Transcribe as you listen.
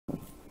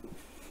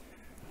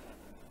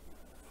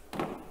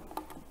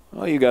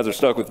Well, you guys are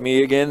stuck with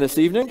me again this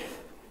evening.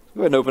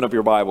 Go ahead and open up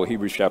your Bible,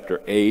 Hebrews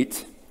chapter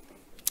 8.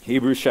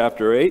 Hebrews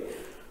chapter 8.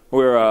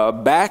 We're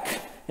back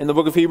in the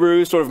book of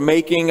Hebrews, sort of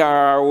making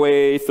our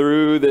way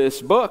through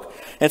this book.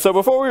 And so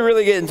before we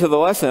really get into the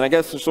lesson, I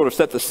guess to sort of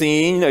set the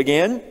scene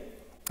again,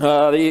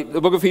 the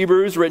book of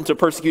Hebrews, written to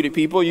persecuted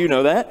people, you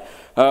know that.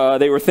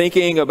 They were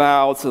thinking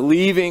about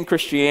leaving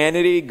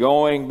Christianity,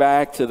 going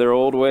back to their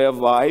old way of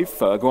life,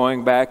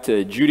 going back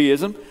to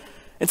Judaism.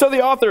 And so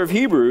the author of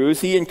Hebrews,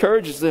 he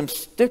encourages them,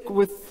 stick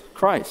with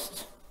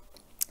Christ.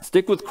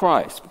 Stick with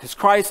Christ, because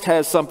Christ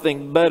has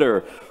something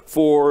better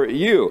for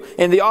you.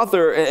 And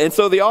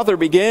so the author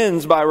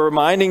begins by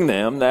reminding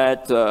them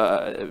that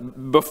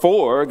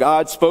before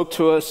God spoke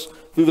to us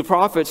through the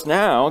prophets,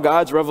 now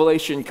God's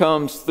revelation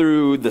comes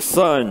through the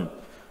Son,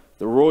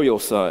 the royal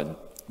Son,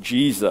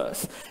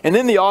 Jesus. And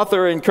then the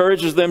author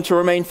encourages them to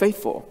remain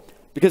faithful,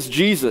 because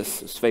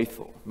Jesus is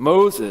faithful.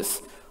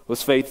 Moses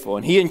was faithful,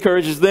 and he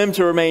encourages them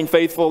to remain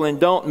faithful and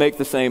don't make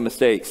the same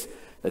mistakes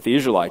that the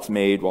Israelites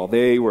made while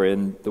they were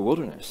in the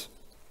wilderness.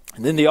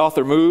 And then the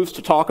author moves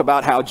to talk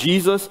about how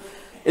Jesus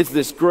is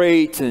this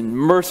great and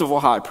merciful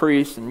high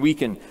priest, and we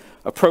can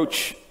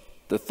approach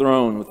the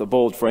throne with a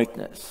bold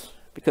frankness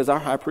because our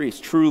high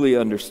priest truly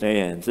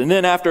understands. And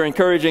then after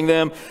encouraging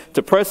them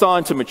to press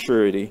on to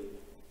maturity,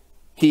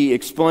 he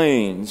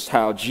explains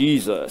how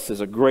Jesus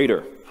is a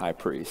greater high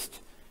priest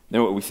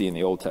than what we see in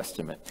the Old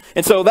Testament.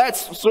 And so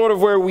that's sort of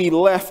where we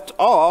left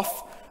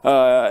off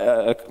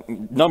a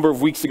number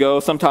of weeks ago,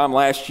 sometime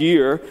last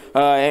year,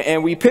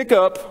 and we pick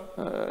up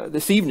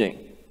this evening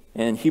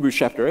in Hebrews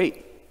chapter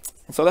 8.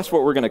 And so that's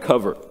what we're going to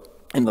cover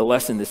in the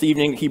lesson this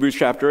evening, Hebrews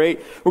chapter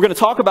 8. We're going to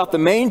talk about the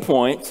main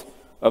point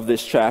of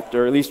this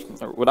chapter, at least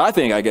what I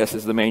think, I guess,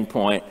 is the main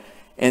point,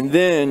 and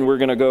then we're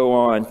going to go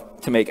on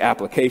to make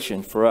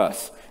application for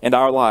us and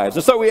our lives.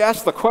 And so we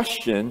ask the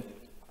question,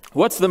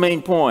 what's the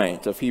main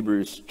point of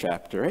Hebrews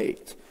chapter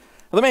 8?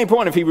 Well, the main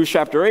point of Hebrews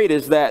chapter 8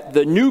 is that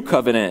the new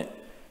covenant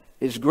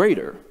is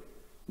greater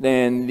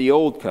than the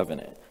old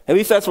covenant. At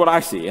least that's what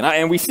I see.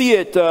 And we see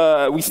it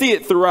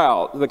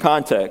throughout the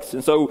context.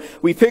 And so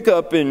we pick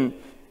up in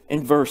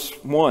verse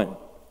 1.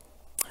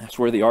 That's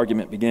where the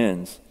argument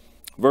begins.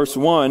 Verse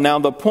 1, now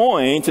the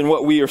point in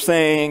what we are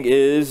saying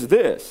is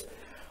this.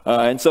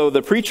 And so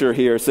the preacher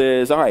here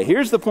says, all right,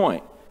 here's the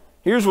point.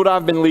 Here's what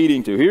I've been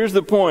leading to. Here's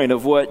the point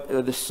of what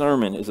this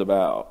sermon is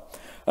about.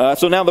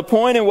 So now the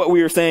point in what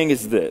we are saying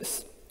is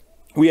this.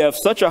 We have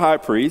such a high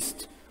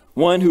priest,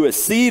 one who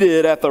is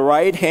seated at the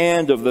right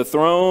hand of the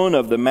throne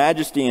of the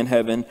majesty in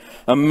heaven,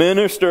 a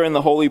minister in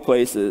the holy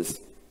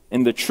places,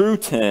 in the true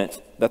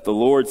tent that the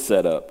Lord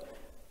set up,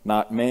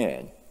 not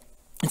man.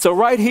 And so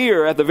right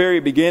here at the very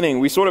beginning,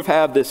 we sort of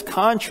have this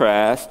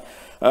contrast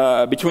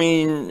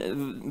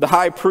between the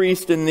high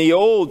priest in the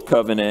old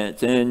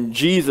covenant and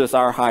Jesus,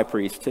 our high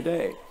priest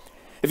today.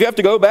 If you have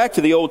to go back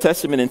to the Old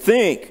Testament and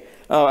think,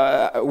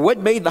 what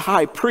made the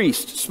high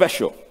priest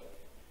special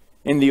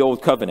in the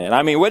old covenant?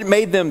 I mean, what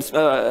made them,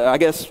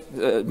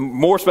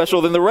 more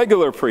special than the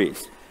regular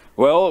priest?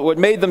 Well, what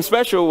made them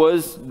special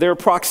was their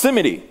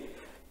proximity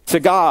to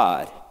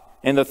God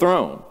and the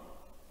throne.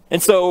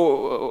 And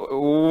so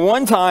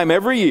once in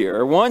every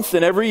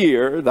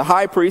year, the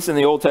high priest in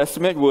the Old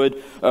Testament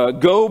would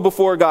go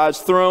before God's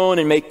throne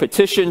and make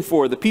petition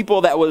for the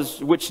people. That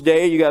was which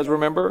day, you guys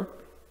remember?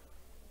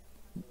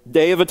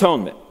 Day of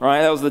Atonement,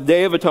 right? That was the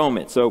Day of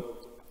Atonement. So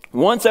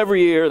once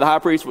every year, the high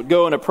priest would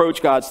go and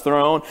approach God's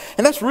throne.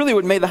 And that's really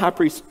what made the high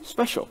priest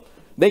special.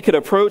 They could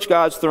approach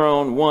God's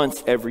throne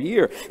once every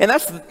year. And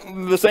that's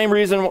the same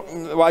reason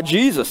why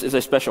Jesus is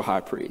a special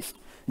high priest.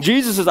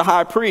 Jesus is a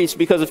high priest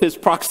because of his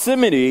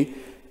proximity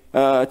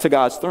to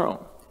God's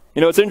throne.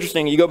 You know, it's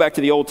interesting. You go back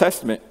to the Old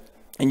Testament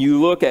and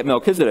you look at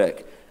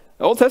Melchizedek.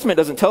 The Old Testament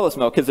doesn't tell us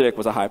Melchizedek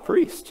was a high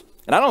priest.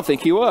 And I don't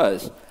think he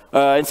was.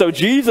 And so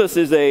Jesus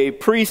is a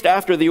priest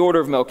after the order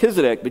of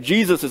Melchizedek, but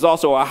Jesus is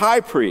also a high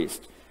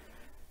priest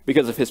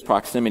because of his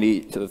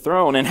proximity to the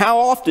throne. And how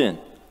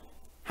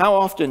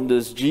often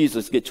does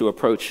Jesus get to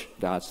approach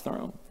God's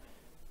throne?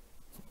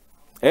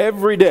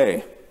 Every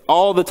day.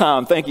 All the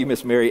time. Thank you,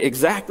 Miss Mary.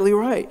 Exactly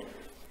right.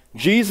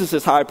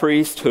 Jesus' high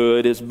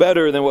priesthood is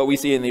better than what we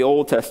see in the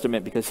Old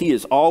Testament because he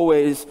is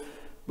always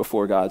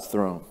before God's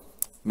throne,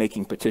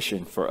 making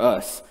petition for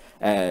us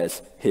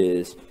as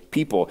his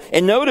people.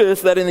 And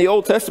notice that in the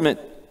Old Testament,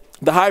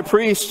 the high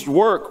priest's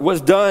work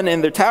was done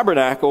in the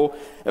tabernacle,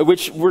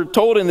 which we're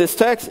told in this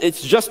text,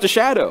 it's just a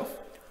shadow.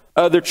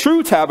 The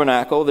true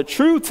tabernacle, the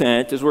true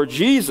tent, is where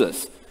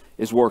Jesus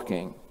is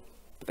working.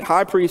 The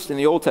high priest in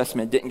the Old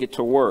Testament didn't get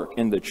to work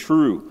in the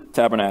true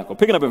tabernacle.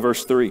 Picking up in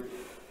verse 3.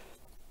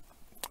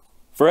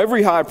 For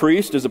every high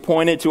priest is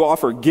appointed to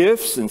offer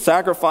gifts and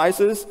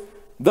sacrifices.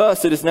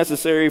 Thus it is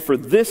necessary for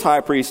this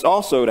high priest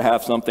also to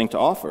have something to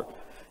offer.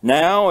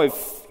 Now, if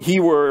he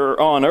were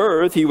on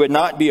earth, he would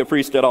not be a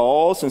priest at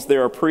all, since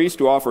there are priests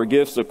who offer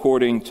gifts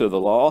according to the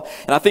law.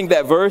 And I think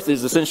that verse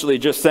is essentially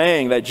just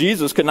saying that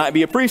Jesus could not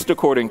be a priest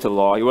according to the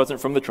law. He wasn't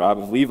from the tribe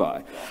of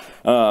Levi.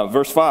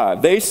 Verse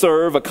 5. They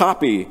serve a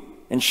copy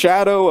and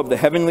shadow of the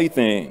heavenly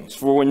things.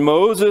 For when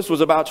Moses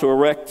was about to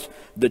erect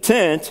the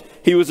tent,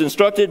 he was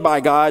instructed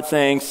by God,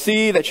 saying,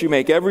 see that you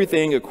make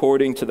everything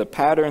according to the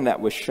pattern that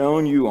was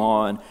shown you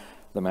on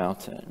the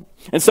mountain.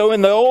 And so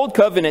in the old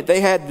covenant,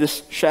 they had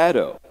this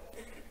shadow,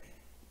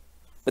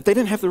 but they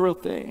didn't have the real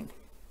thing.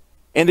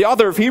 And the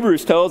author of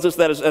Hebrews tells us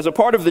that as a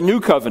part of the new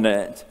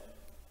covenant,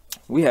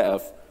 we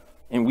have,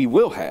 and we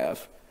will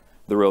have,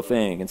 the real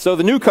thing. And so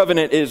the new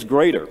covenant is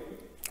greater.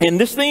 And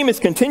this theme is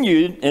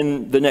continued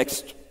in the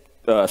next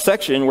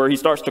section where he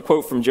starts to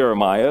quote from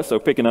Jeremiah. So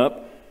picking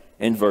up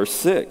in verse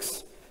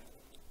 6.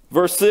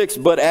 Verse 6,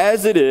 but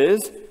as it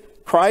is,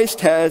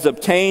 Christ has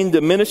obtained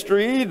a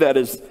ministry that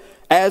is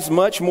as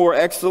much more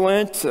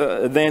excellent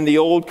than the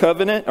old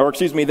covenant,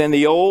 than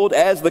the old,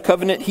 as the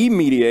covenant he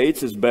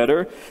mediates is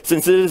better,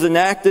 since it is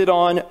enacted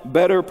on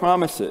better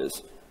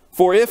promises.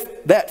 For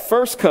if that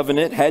first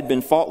covenant had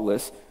been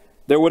faultless,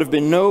 there would have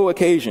been no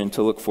occasion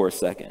to look for a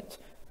second.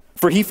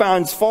 For he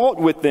finds fault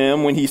with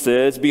them when he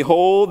says,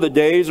 behold, the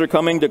days are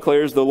coming,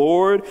 declares the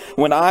Lord,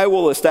 when I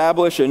will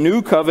establish a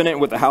new covenant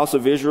with the house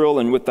of Israel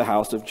and with the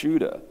house of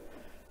Judah.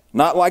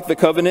 Not like the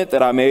covenant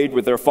that I made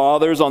with their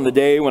fathers on the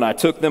day when I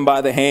took them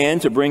by the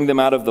hand to bring them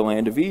out of the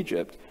land of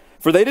Egypt.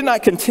 For they did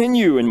not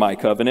continue in my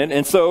covenant,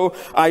 and so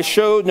I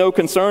showed no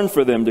concern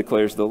for them,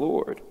 declares the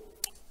Lord.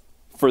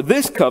 For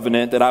this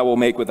covenant that I will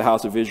make with the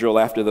house of Israel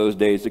after those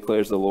days,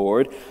 declares the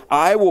Lord,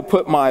 I will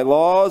put my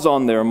laws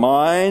on their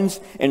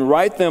minds and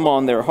write them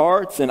on their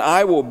hearts, and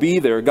I will be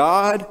their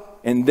God,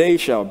 and they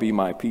shall be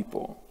my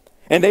people.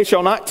 And they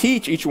shall not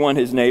teach each one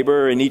his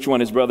neighbor and each one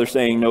his brother,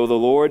 saying, know the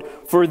Lord,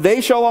 for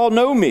they shall all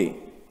know me,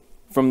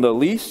 from the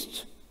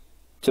least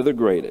to the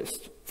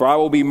greatest. For I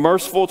will be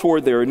merciful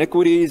toward their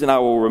iniquities, and I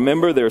will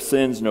remember their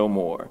sins no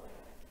more.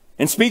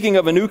 And speaking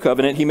of a new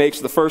covenant, he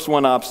makes the first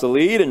one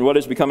obsolete, and what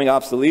is becoming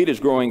obsolete is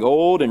growing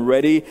old and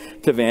ready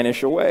to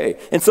vanish away.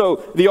 And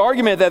so the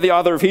argument that the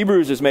author of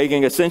Hebrews is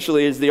making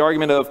essentially is the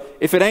argument of,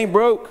 if it ain't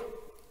broke,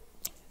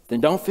 then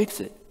don't fix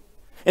it.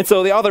 And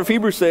so the author of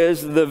Hebrews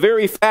says the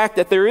very fact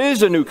that there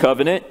is a new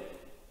covenant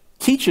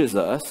teaches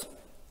us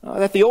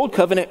that the old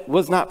covenant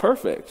was not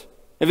perfect.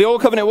 If the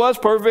old covenant was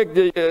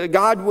perfect,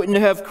 God wouldn't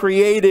have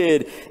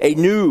created a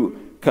new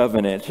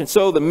covenant. And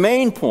so the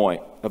main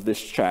point of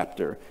this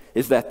chapter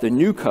is that the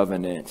new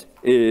covenant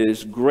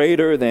is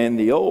greater than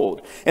the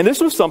old. And this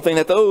was something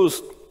that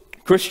those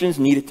Christians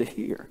needed to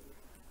hear.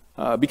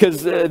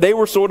 Because they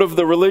were sort of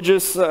the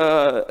religious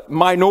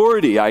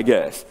minority, I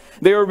guess.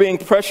 They were being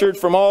pressured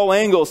from all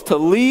angles to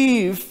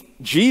leave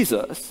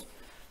Jesus,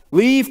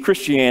 leave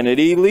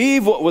Christianity,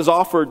 leave what was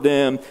offered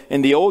them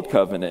in the old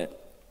covenant,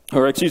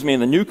 in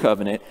the new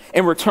covenant,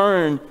 and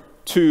return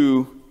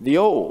to the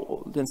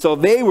old. And so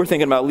they were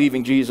thinking about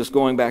leaving Jesus,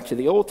 going back to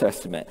the Old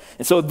Testament.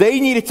 And so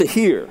they needed to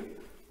hear,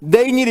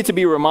 they needed to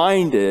be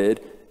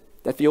reminded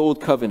that the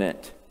old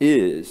covenant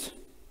is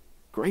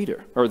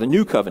greater, or the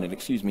new covenant,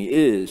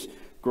 is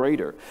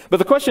greater. But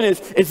the question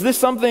is this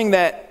something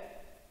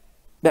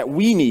that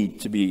we need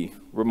to be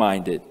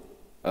reminded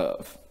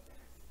of?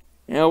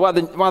 You know,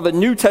 while the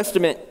New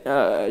Testament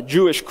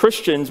Jewish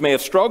Christians may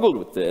have struggled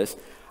with this,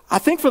 I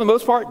think for the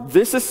most part,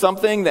 this is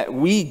something that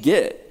we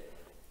get.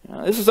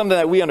 This is something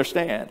that we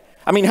understand.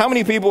 I mean, how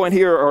many people in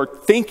here are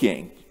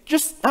thinking,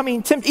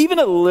 even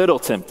a little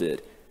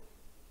tempted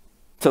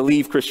to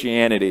leave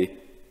Christianity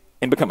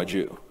and become a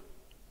Jew?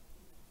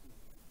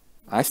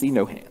 I see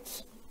no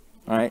hands.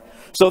 All right.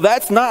 So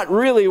that's not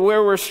really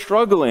where we're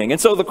struggling.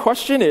 And so the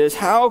question is,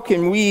 how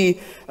can we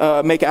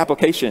make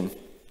application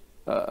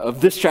of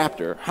this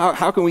chapter?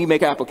 How can we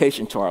make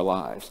application to our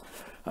lives?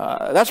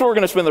 That's what we're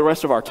going to spend the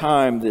rest of our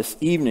time this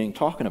evening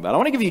talking about. I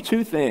want to give you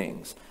two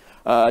things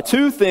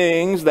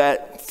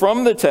that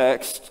from the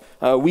text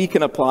we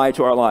can apply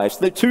to our lives.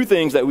 The two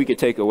things that we could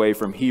take away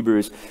from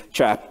Hebrews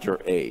chapter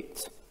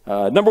 8.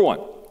 Number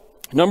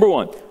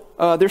one,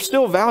 there's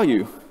still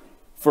value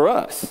for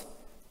us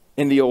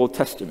in the Old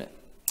Testament.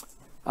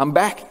 I'm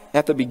back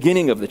at the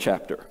beginning of the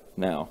chapter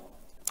now.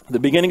 The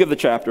beginning of the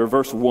chapter,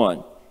 verse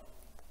 1.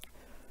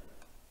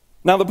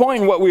 Now the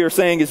point in what we are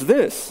saying is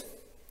this.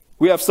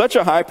 We have such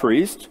a high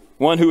priest,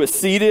 one who is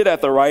seated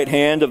at the right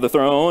hand of the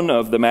throne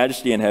of the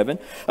majesty in heaven,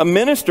 a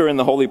minister in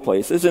the holy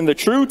places, in the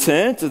true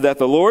tent that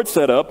the Lord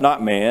set up,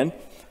 not man.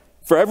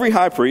 For every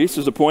high priest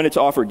is appointed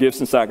to offer gifts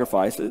and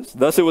sacrifices.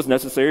 Thus it was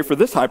necessary for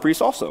this high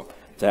priest also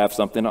to have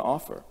something to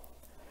offer.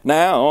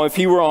 Now, if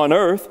he were on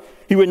earth,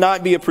 he would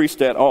not be a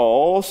priest at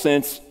all,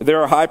 since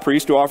there are high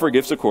priests who offer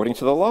gifts according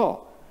to the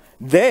law.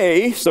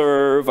 They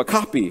serve a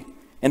copy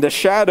and a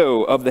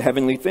shadow of the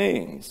heavenly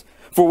things.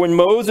 For when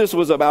Moses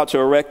was about to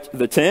erect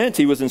the tent,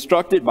 he was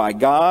instructed by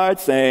God,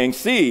 saying,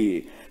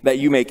 see that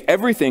you make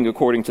everything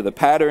according to the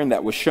pattern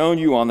that was shown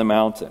you on the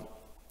mountain.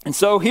 And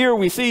so here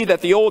we see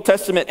that the Old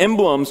Testament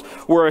emblems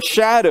were a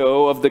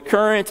shadow of the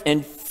current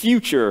and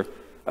future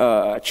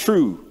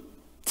true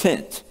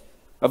tent,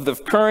 of the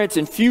current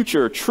and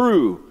future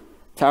true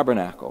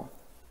tabernacle.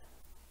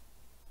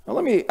 Now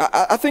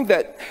I think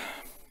that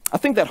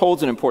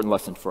holds an important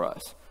lesson for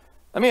us.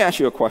 Let me ask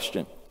you a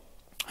question.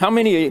 How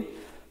many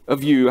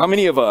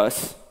of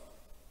us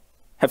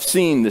have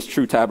seen this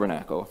true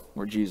tabernacle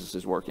where Jesus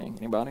is working?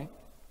 Anybody?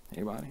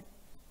 Anybody?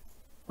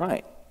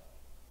 Right.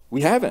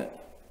 We haven't.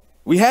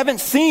 We haven't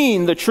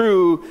seen the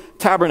true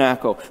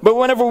tabernacle. But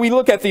whenever we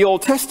look at the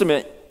Old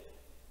Testament,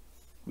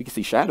 we can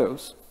see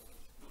shadows.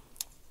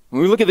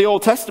 When we look at the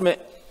Old Testament,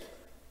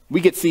 we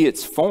can see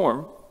its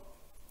form.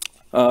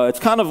 It's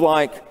kind of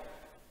like,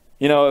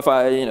 if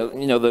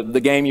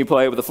the game you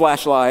play with a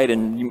flashlight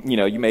and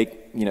you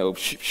make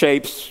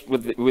shapes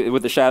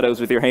with the shadows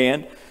with your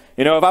hand.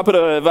 If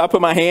I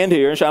put my hand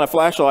here and shine a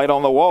flashlight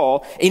on the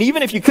wall, and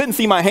even if you couldn't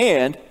see my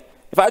hand,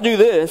 if I do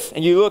this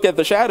and you look at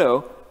the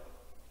shadow,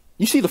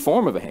 you see the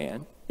form of a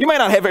hand. You might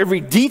not have every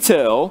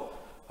detail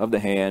of the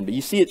hand, but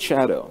you see its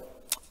shadow.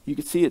 You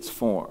can see its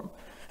form.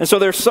 And so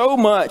there's so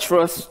much for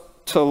us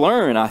to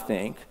learn, I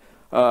think,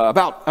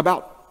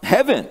 about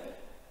heaven,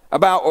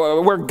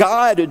 about where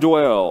God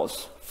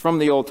dwells from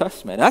the Old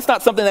Testament. That's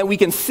not something that we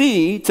can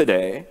see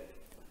today,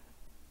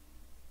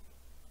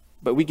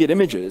 but we get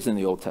images in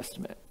the Old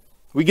Testament.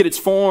 We get its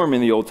form in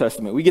the Old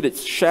Testament. We get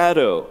its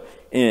shadow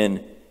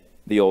in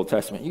the Old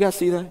Testament. You guys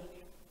see that?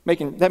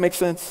 That makes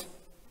sense?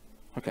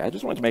 Okay, I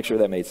just wanted to make sure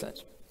that made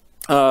sense.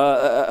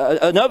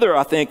 Another,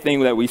 I think,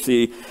 thing that we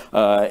see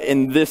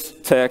in this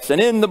text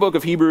and in the book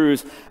of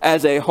Hebrews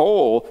as a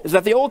whole is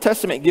that the Old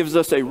Testament gives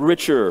us a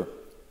richer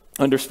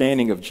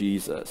understanding of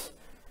Jesus.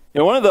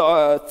 One of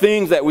the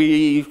things that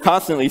we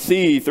constantly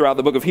see throughout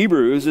the book of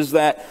Hebrews is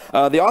that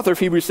the author of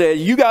Hebrews said,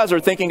 you guys are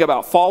thinking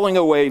about falling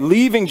away,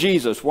 leaving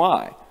Jesus.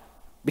 Why?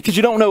 Because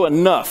you don't know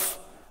enough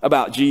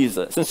about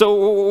Jesus. And so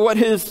what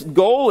his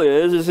goal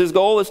is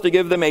to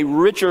give them a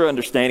richer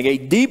understanding, a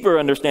deeper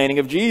understanding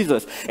of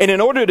Jesus. And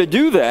in order to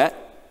do that,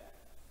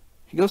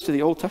 he goes to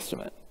the Old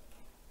Testament.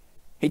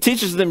 He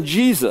teaches them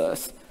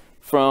Jesus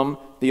from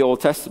the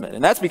Old Testament.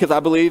 And that's because I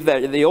believe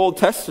that the Old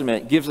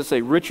Testament gives us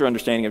a richer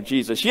understanding of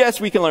Jesus.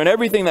 Yes, we can learn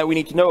everything that we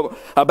need to know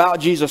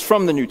about Jesus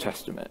from the New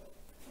Testament.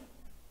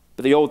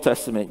 But the Old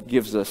Testament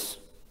gives us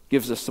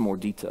some more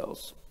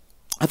details.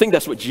 I think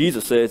that's what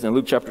Jesus says in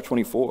Luke chapter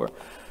 24.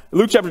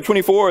 Luke chapter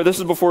 24, this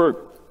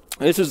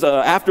is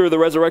after the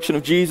resurrection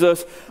of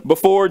Jesus,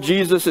 before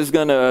Jesus is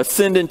going to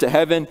ascend into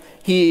heaven.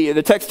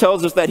 The text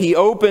tells us that he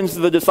opens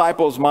the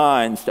disciples'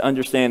 minds to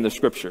understand the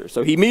scriptures.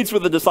 So he meets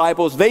with the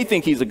disciples. They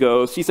think he's a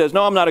ghost. He says,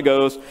 no, I'm not a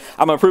ghost.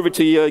 I'm going to prove it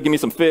to you. Give me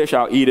some fish.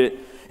 I'll eat it.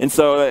 And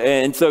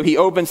so he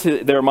opens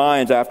their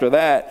minds after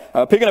that.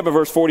 Picking up in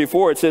verse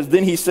 44, it says,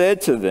 then he said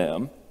to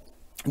them,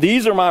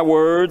 these are my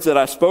words that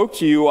I spoke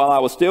to you while I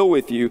was still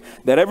with you,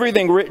 that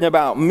everything written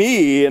about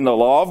me in the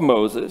law of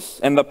Moses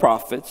and the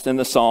prophets and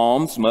the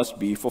Psalms must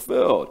be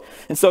fulfilled.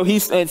 And so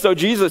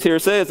Jesus here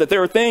says that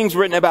there are things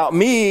written about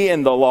me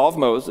in the law of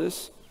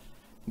Moses,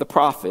 the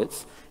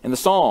prophets, and the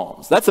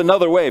Psalms. That's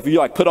another way. If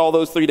you put all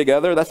those three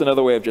together, that's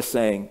another way of just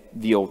saying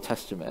the Old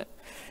Testament.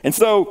 And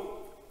so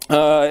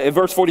in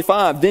verse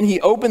 45, then he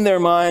opened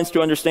their minds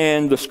to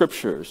understand the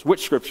scriptures.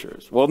 Which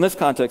scriptures? Well, in this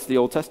context, the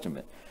Old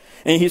Testament.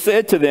 And he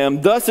said to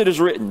them, thus it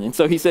is written. And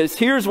so he says,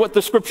 here's what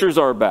the scriptures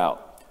are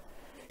about.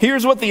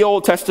 Here's what the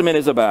Old Testament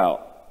is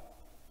about.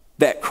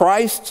 That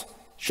Christ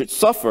should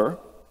suffer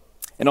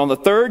and on the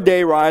third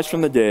day rise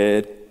from the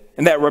dead,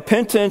 and that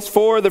repentance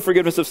for the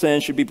forgiveness of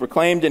sins should be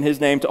proclaimed in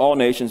his name to all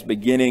nations,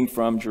 beginning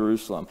from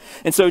Jerusalem.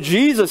 And so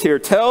Jesus here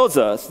tells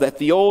us that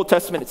the Old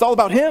Testament, it's all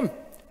about him.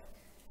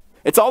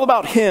 It's all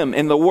about him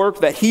and the work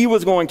that he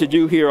was going to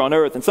do here on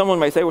earth. And someone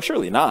may say, well,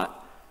 surely not.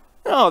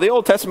 No, the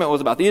Old Testament was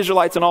about the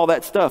Israelites and all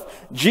that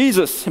stuff.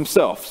 Jesus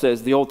himself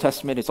says the Old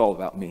Testament is all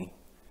about me.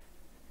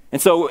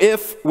 And so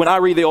when I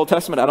read the Old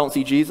Testament, I don't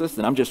see Jesus,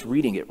 then I'm just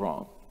reading it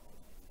wrong.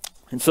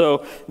 And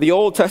so the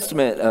Old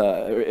Testament,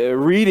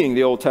 reading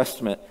the Old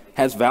Testament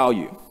has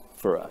value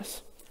for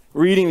us.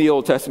 Reading the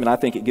Old Testament, I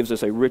think it gives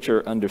us a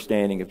richer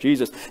understanding of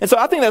Jesus. And so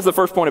I think that's the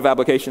first point of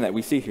application that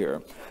we see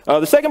here.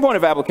 The second point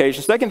of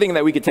application, second thing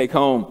that we could take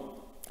home,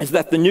 is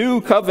that the new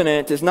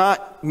covenant is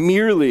not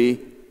merely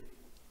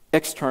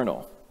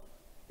external.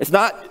 It's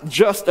not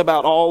just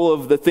about all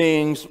of the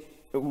things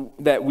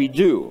that we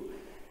do.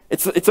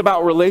 It's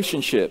about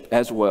relationship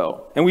as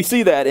well. And we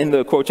see that in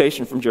the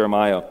quotation from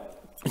Jeremiah.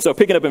 And so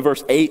picking up in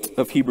verse 8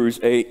 of Hebrews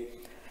 8,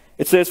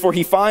 it says, for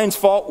he finds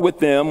fault with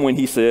them when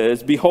he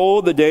says,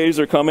 behold, the days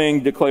are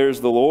coming, declares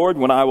the Lord,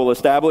 when I will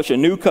establish a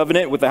new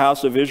covenant with the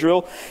house of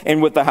Israel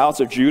and with the house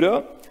of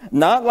Judah,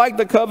 not like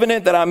the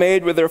covenant that I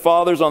made with their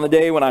fathers on the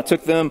day when I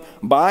took them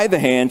by the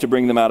hand to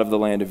bring them out of the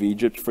land of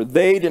Egypt, for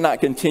they did not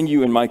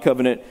continue in my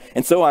covenant,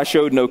 and so I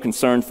showed no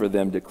concern for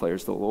them,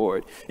 declares the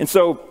Lord. And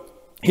so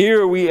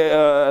here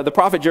the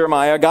prophet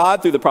Jeremiah,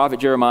 God through the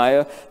prophet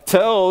Jeremiah,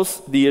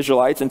 tells the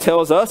Israelites and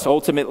tells us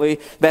ultimately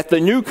that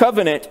the new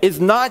covenant is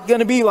not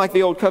going to be like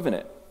the old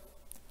covenant.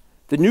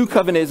 The new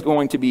covenant is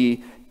going to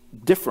be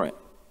different.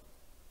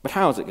 But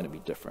how is it going to be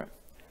different?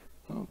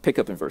 Well, pick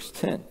up in verse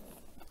 10.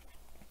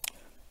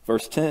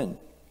 Verse 10.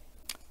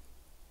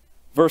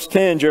 Verse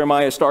 10,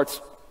 Jeremiah starts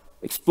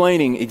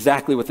explaining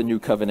exactly what the new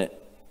covenant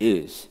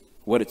is,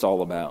 what it's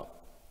all about.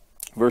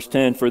 Verse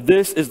 10, for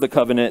this is the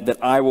covenant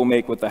that I will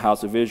make with the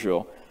house of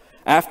Israel.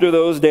 After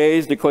those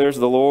days, declares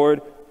the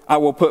Lord, I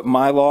will put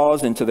my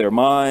laws into their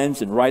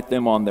minds and write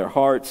them on their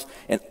hearts,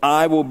 and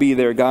I will be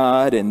their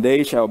God, and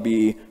they shall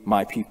be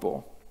my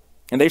people.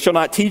 And they shall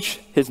not teach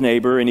his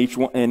neighbor and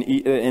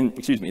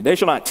they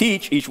shall not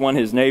teach each one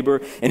his neighbor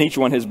and each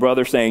one his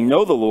brother, saying,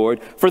 Know the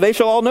Lord, for they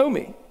shall all know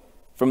me,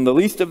 from the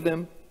least of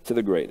them to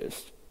the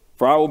greatest.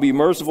 For I will be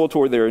merciful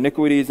toward their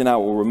iniquities, and I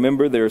will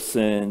remember their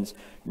sins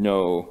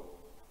no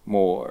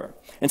more.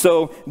 And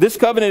so this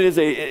covenant is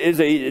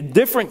a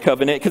different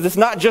covenant, because it's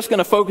not just going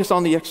to focus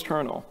on the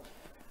external.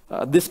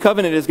 This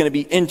covenant is going to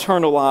be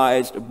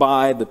internalized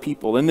by the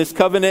people. In this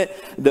covenant,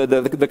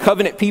 the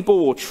covenant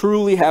people will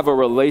truly have a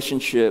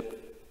relationship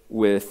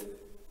with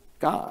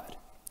God.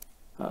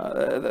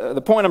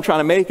 The point I'm trying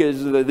to make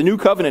is the new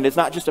covenant is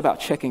not just about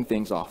checking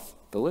things off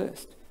the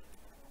list.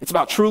 It's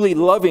about truly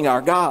loving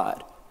our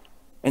God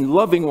and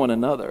loving one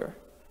another.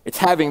 It's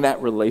having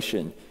that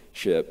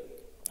relationship.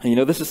 And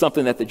this is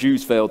something that the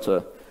Jews failed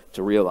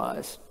to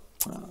realize.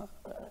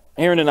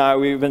 Aaron and I,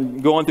 we've been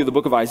going through the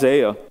book of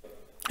Isaiah,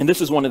 and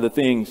this is one of the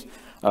things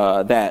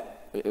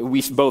that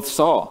we both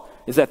saw,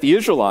 is that the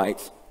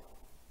Israelites,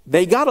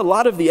 they got a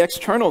lot of the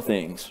external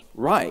things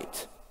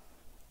right,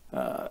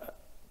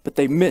 but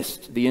they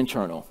missed the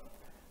internal.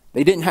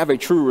 They didn't have a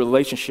true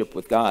relationship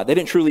with God. They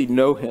didn't truly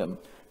know him.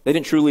 They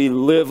didn't truly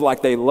live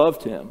like they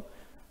loved him.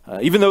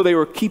 Even though they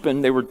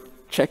were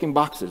checking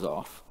boxes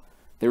off.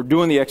 They were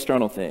doing the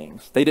external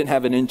things. They didn't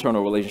have an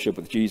internal relationship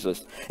with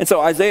Jesus. And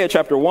so Isaiah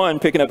chapter 1,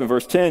 picking up in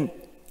verse 10,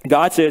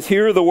 God says,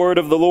 Hear the word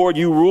of the Lord,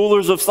 you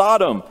rulers of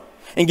Sodom,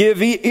 and give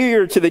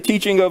ear to the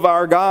teaching of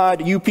our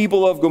God, you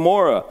people of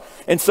Gomorrah.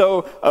 And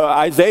so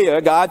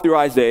God through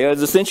Isaiah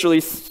is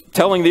essentially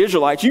telling the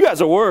Israelites, you guys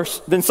are worse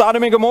than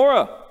Sodom and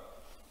Gomorrah.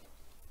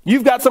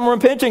 You've got some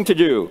repenting to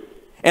do.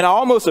 And I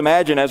almost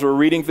imagine as we're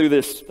reading through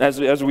this,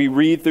 as we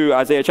read through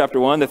Isaiah chapter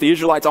 1, that the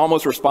Israelites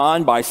almost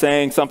respond by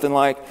saying something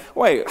like,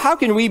 wait, how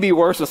can we be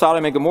worse than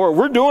Sodom and Gomorrah?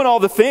 We're doing all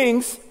the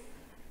things.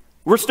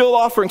 We're still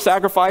offering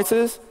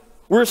sacrifices.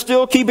 We're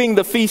still keeping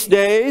the feast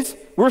days.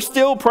 We're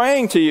still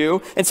praying to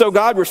you. And so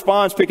God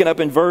responds, picking up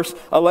in verse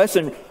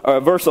 11,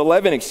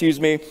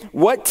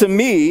 What to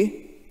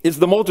me is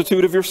the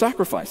multitude of your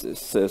sacrifices,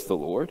 says the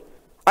Lord.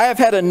 I have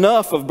had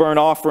enough of burnt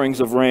offerings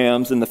of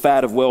rams and the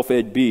fat of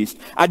well-fed beasts.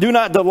 I do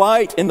not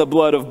delight in the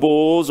blood of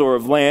bulls or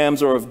of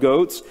lambs or of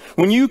goats.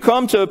 When you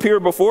come to appear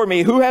before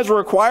me, who has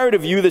required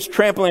of you this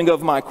trampling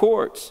of my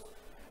courts?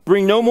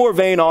 Bring no more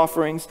vain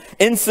offerings.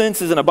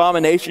 Incense is an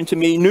abomination to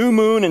me. New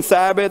moon and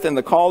Sabbath and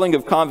the calling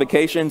of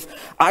convocations.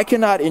 I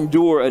cannot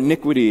endure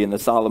iniquity in the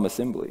solemn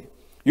assembly.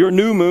 Your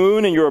new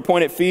moon and your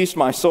appointed feast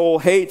my soul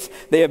hates.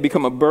 They have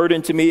become a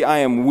burden to me. I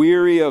am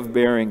weary of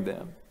bearing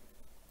them.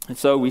 And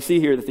so we see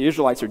here that the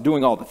Israelites are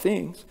doing all the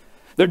things.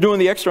 They're doing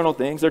the external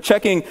things. They're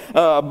checking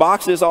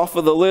boxes off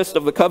of the list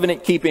of the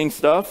covenant-keeping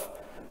stuff.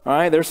 All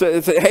right, they're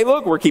saying, hey,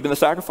 look, we're keeping the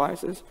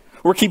sacrifices.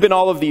 We're keeping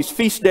all of these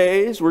feast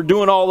days. We're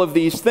doing all of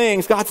these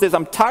things. God says,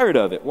 I'm tired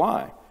of it.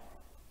 Why?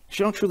 Because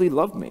you don't truly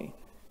love me.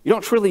 You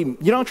don't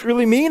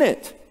truly mean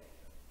it.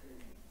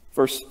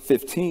 Verse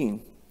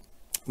 15,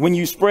 when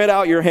you spread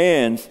out your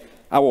hands,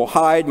 I will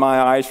hide my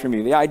eyes from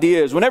you. The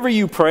idea is whenever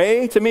you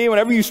pray to me,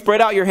 whenever you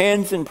spread out your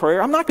hands in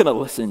prayer, I'm not going to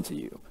listen to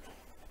you.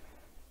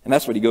 And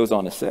that's what he goes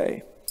on to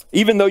say.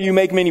 Even though you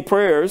make many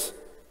prayers,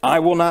 I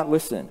will not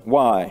listen.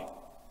 Why?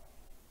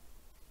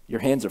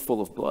 Your hands are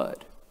full of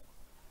blood.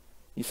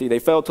 You see, they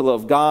failed to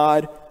love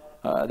God.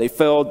 They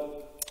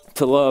failed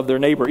to love their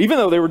neighbor. Even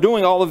though they were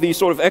doing all of these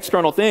sort of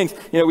external things.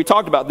 We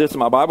talked about this in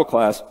my Bible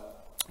class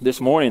this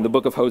morning, the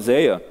book of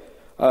Hosea.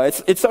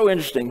 It's so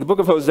interesting. The book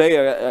of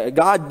Hosea,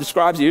 God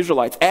describes the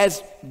Israelites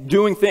as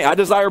doing things. I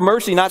desire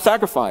mercy, not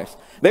sacrifice.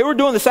 They were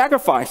doing the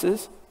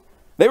sacrifices.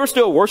 They were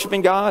still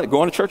worshiping God,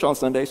 going to church on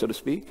Sunday, so to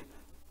speak.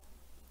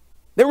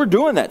 They were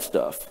doing that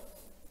stuff.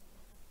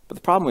 But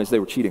the problem is they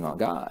were cheating on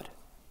God.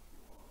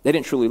 They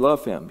didn't truly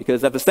love him,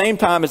 because at the same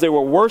time as they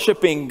were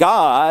worshiping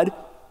God,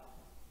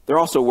 they're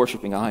also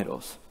worshiping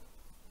idols.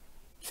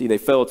 See, they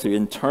failed to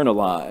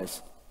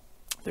internalize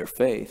their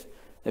faith.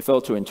 They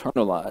failed to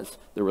internalize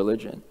their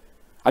religion.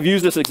 I've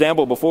used this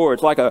example before.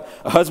 It's like a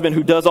husband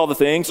who does all the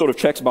things, sort of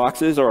checks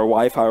boxes, or a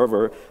wife,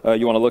 however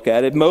you want to look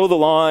at it, mow the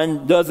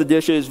lawn, does the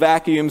dishes,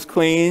 vacuums,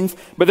 cleans,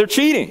 but they're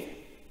cheating.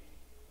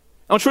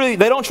 They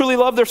don't truly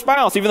love their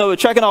spouse, even though they're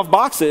checking off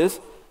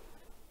boxes.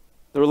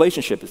 The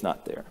relationship is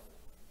not there.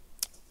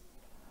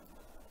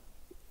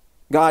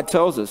 God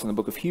tells us in the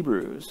book of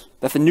Hebrews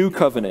that the new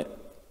covenant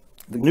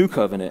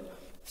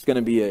is going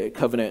to be a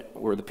covenant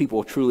where the people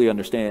will truly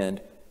understand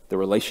the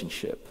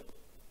relationship.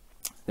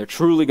 They're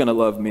truly going to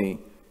love me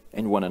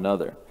and one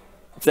another.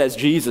 It's as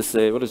Jesus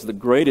said, what is the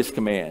greatest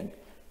command?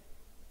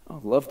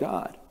 Oh, love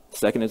God.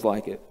 Second is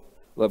like it.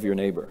 Love your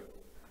neighbor.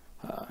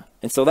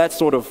 And so that's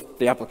sort of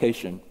the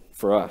application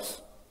for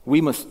us. We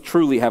must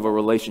truly have a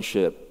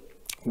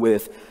relationship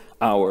with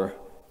our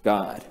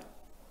God.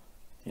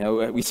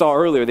 We saw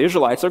earlier the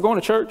Israelites, they're going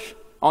to church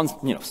on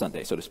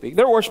Sunday, so to speak.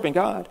 They're worshiping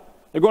God.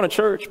 They're going to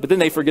church, but then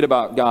they forget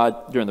about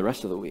God during the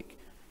rest of the week.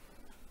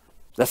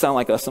 Does that sound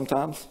like us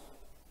sometimes?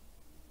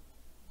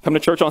 Come to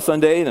church on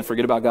Sunday and then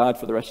forget about God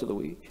for the rest of the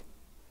week.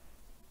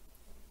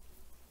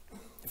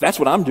 that's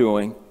what I'm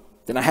doing,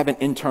 then I haven't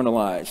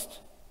internalized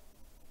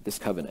this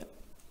covenant.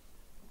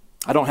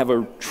 I don't have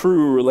a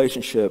true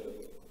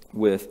relationship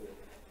with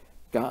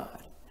God.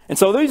 And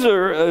so these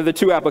are the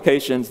two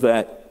applications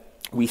that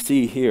we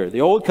see here.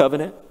 The Old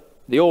Covenant,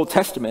 the Old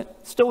Testament,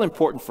 still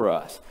important for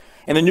us.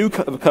 And the New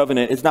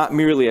Covenant is not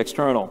merely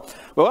external.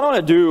 But what I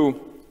want to do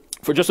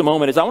for just a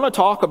moment is I want to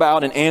talk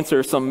about and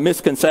answer some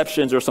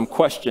misconceptions or some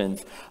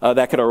questions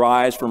that could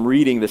arise from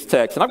reading this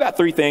text. And I've got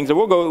three things, and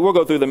we'll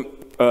go through them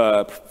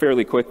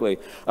fairly quickly.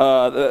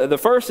 The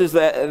first is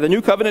that the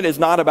New Covenant is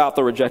not about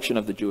the rejection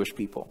of the Jewish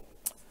people.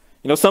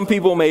 You know, some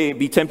people may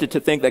be tempted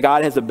to think that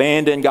God has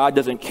abandoned, God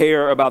doesn't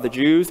care about the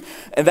Jews,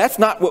 and that's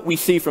not what we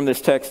see from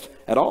this text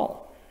at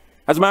all.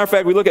 As a matter of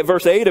fact, we look at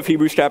verse 8 of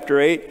Hebrews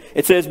chapter 8.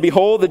 It says,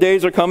 "Behold, the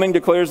days are coming,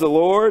 declares the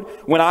Lord,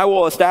 when I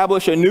will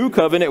establish a new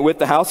covenant with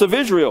the house of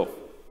Israel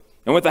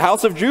and with the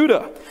house of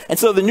Judah." And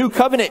so the new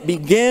covenant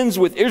begins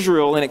with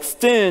Israel and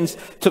extends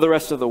to the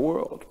rest of the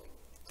world.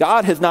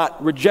 God has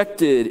not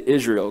rejected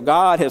Israel.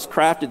 God has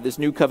crafted this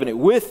new covenant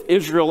with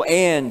Israel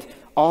and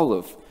all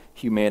of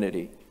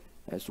humanity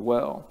as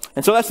well.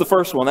 And so that's the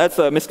first one. That's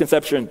a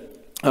misconception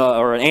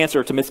or an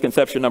answer to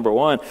misconception number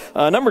one.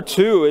 Number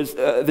two is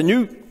the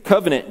new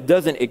covenant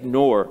doesn't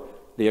ignore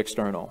the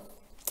external.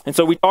 And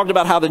so we talked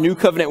about how the new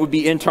covenant would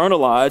be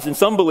internalized, and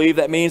some believe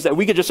that means that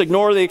we could just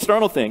ignore the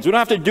external things. We don't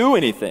have to do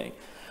anything.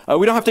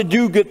 We don't have to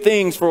do good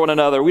things for one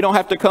another. We don't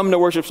have to come to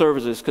worship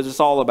services because it's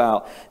all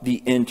about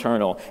the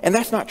internal. And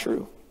that's not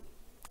true.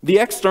 The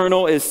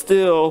external is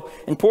still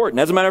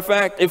important. As a matter of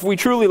fact, if we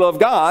truly love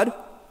God,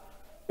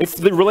 if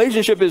the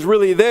relationship is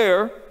really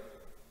there,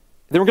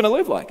 then we're going to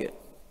live like it.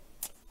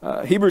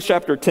 Hebrews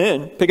chapter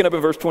 10, picking up in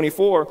verse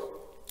 24,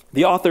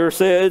 the author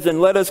says, "And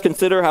let us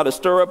consider how to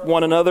stir up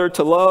one another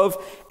to love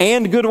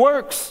and good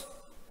works."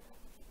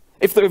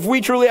 If we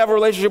truly have a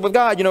relationship with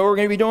God, you know what we're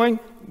going to be doing?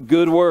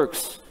 Good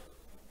works.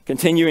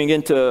 Continuing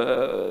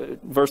into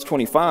verse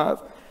 25,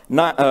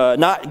 not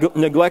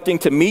neglecting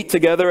to meet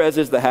together as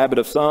is the habit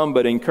of some,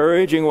 but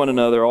encouraging one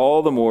another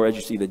all the more as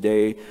you see the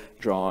day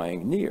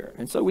drawing near.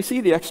 And so we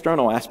see the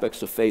external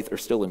aspects of faith are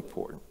still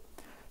important.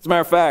 As a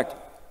matter of fact,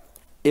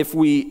 if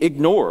we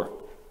ignore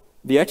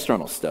the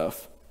external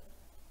stuff,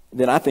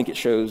 then I think it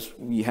shows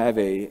we have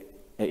an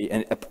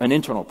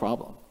internal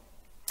problem.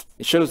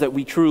 It shows that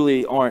we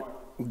truly aren't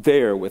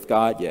there with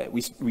God yet.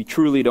 We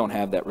truly don't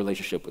have that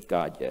relationship with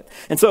God yet.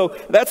 And so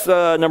that's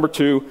number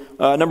two.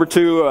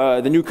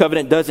 The new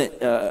covenant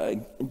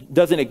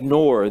doesn't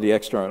ignore the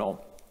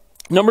external.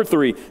 Number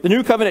three, the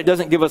new covenant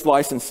doesn't give us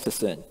license to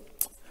sin.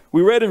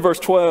 We read in verse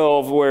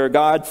 12 where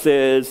God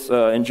says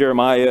in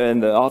Jeremiah,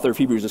 and the author of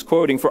Hebrews is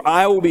quoting, "For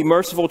I will be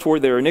merciful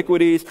toward their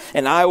iniquities,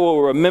 and I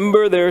will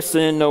remember their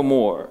sin no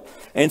more."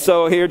 And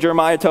so here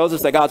Jeremiah tells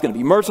us that God's going to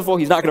be merciful.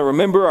 He's not going to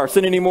remember our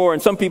sin anymore.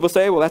 And some people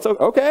say, well, that's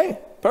okay.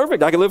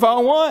 Perfect. I can live how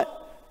I want.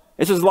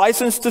 This is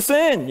license to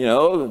sin. You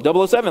know,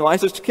 007,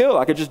 license to kill.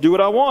 I could just do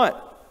what I want.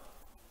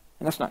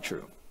 And that's not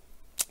true.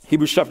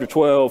 Hebrews chapter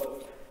 12,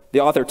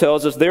 the author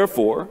tells us,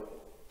 "Therefore,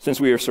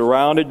 since we are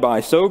surrounded by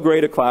so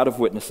great a cloud of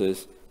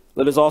witnesses,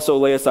 let us also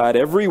lay aside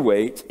every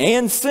weight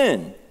and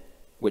sin,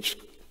 which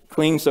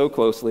clings so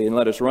closely, and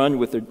let us run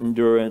with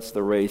endurance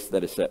the race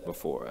that is set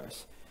before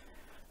us."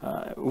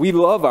 We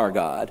love our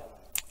God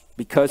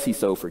because he's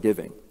so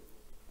forgiving.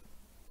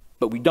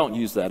 But we don't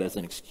use that as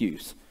an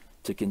excuse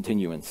to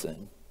continue in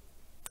sin.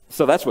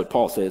 So that's what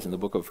Paul says in the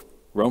book of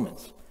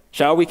Romans.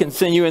 "Shall we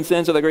continue in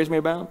sin so that grace may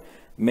abound?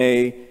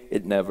 May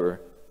it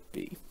never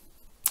be."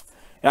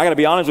 And I got to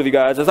be honest with you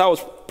guys, as I was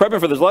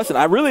prepping for this lesson,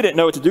 I really didn't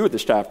know what to do with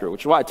this chapter,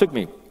 which is why it took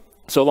me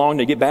so long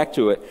to get back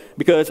to it.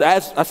 Because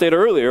as I said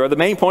earlier, the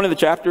main point of the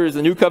chapter is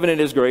the new covenant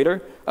is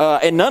greater.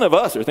 And none of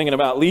us are thinking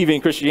about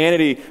leaving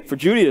Christianity for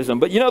Judaism.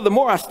 But you know, the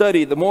more I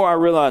study, the more I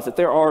realize that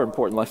there are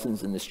important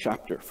lessons in this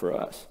chapter for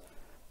us.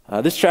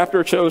 This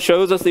chapter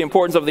shows us the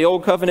importance of the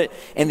old covenant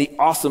and the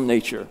awesome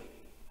nature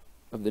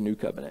of the new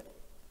covenant,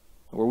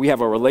 where we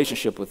have a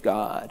relationship with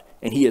God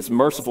and he is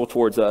merciful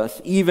towards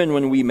us even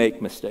when we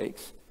make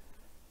mistakes.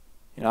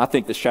 You know, I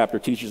think this chapter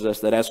teaches us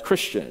that as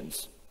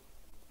Christians,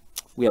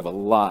 we have a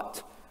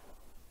lot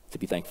to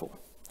be thankful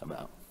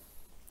about.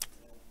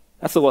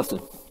 That's the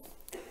lesson.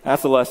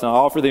 That's the lesson. I'll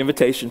offer the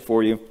invitation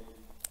for you.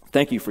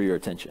 Thank you for your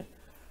attention.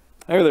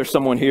 I know there's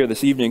someone here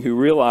this evening who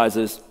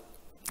realizes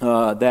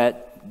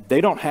that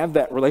they don't have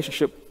that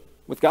relationship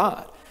with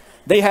God.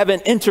 They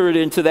haven't entered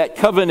into that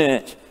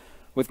covenant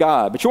with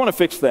God. But you want to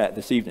fix that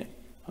this evening.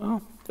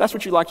 Well, if that's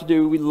what you'd like to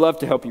do, we'd love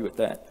to help you with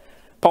that.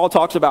 Paul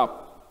talks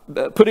about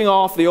putting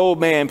off the old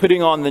man,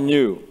 putting on the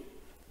new.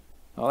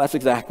 Well, that's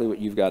exactly what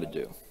you've got to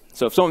do.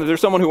 So if there's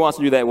someone who wants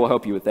to do that, we'll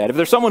help you with that. If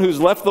there's someone who's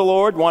left the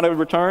Lord, want to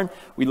return,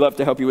 we'd love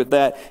to help you with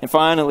that. And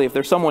finally, if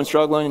there's someone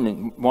struggling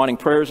and wanting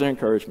prayers and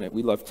encouragement,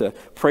 we'd love to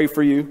pray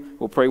for you.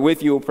 We'll pray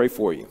with you. We'll pray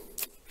for you.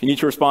 If you need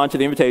to respond to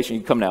the invitation, you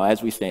can come now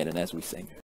as we stand and as we sing.